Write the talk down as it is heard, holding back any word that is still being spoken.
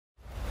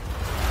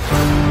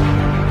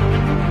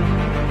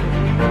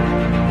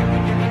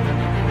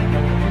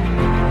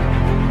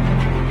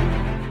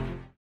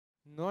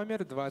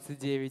номер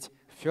 29.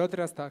 Федор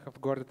Астахов,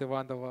 город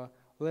Иваново.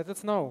 Let it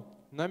snow.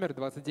 Номер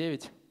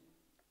 29.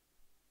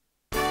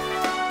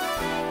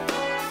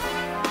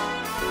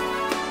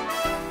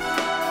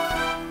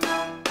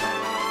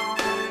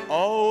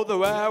 Oh, the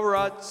weather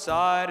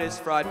outside is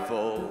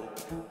frightful,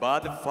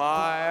 but the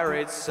fire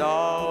is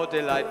so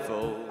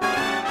delightful.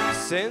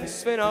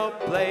 Since we no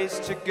place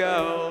to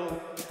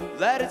go,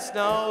 let it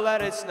snow,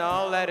 let it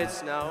snow, let it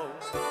snow.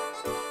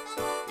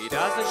 It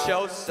doesn't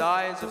show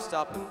signs of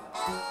stopping,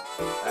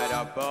 and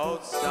our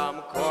boat's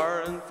some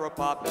corn for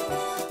popping.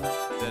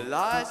 The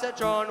lights are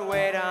drawn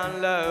way down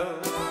low.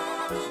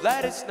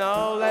 Let it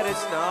snow, let it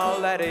snow,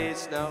 let it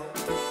snow.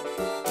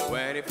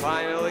 When you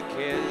finally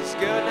kiss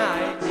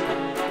goodnight,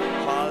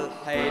 I'll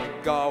hate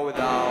to go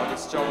without a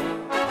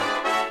storm.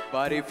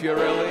 But if you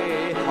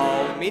really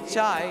hold me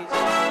tight,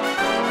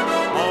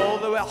 all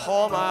the way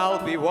home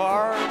I'll be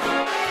warm.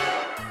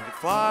 The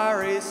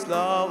fire is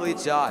slowly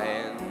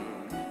dying,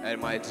 and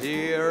my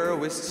dear,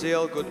 we're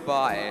still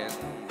goodbying.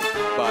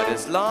 But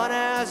as long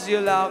as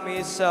you love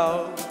me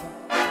so,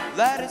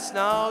 let it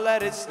snow,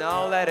 let it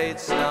snow, let it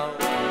snow.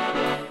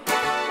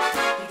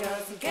 He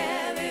doesn't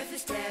care if you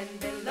stand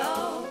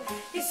below.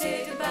 He's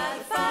sitting by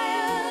the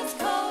fire's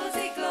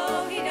cozy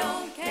glow. He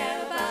don't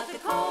care about the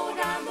cold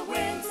and the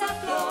winds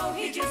that blow.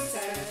 He just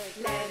says,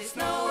 let it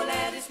snow,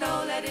 let it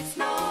snow, let it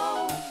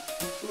snow.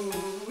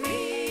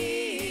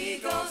 Ooh-wee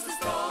goes the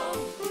storm.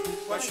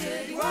 Why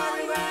should he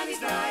worry when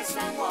he's nice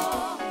and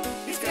warm?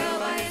 His girl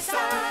by his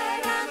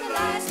side and the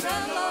lights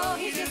run low.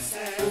 He just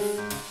says,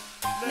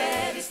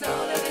 let it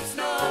snow, let it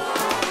snow.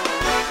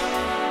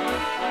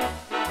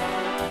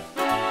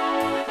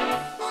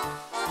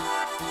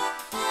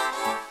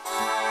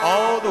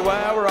 Oh, the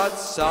weather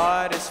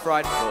outside is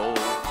frightful,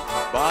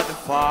 but the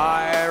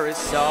fire is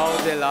so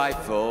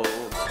delightful.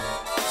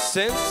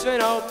 Since we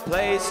no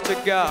place to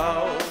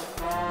go,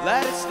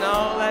 let it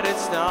snow, let it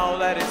snow,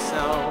 let it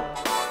snow.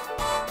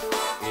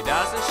 It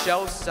doesn't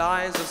show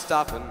signs of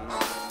stopping,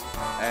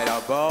 and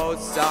our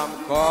boat's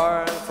some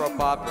corn for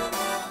popping.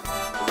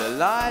 The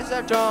lights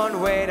are drawn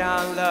way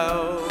down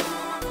low.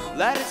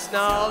 Let it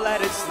snow,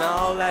 let it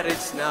snow, let it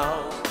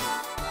snow.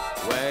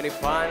 When you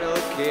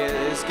finally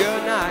kiss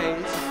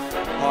goodnight,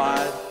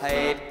 I'd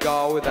hate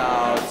go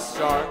without a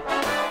storm.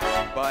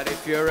 But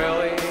if you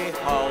really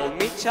hold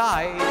me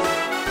tight,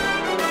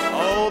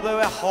 all the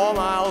way home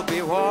I'll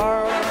be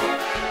warm.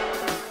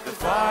 The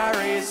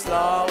fire is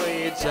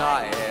slowly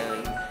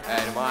dying,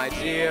 and my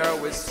dear,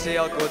 we're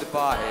still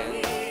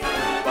goodbye.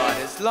 But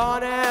as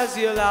long as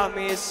you love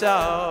me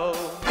so,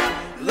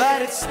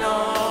 let it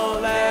snow,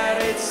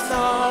 let it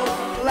snow,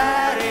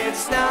 let it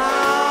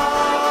snow.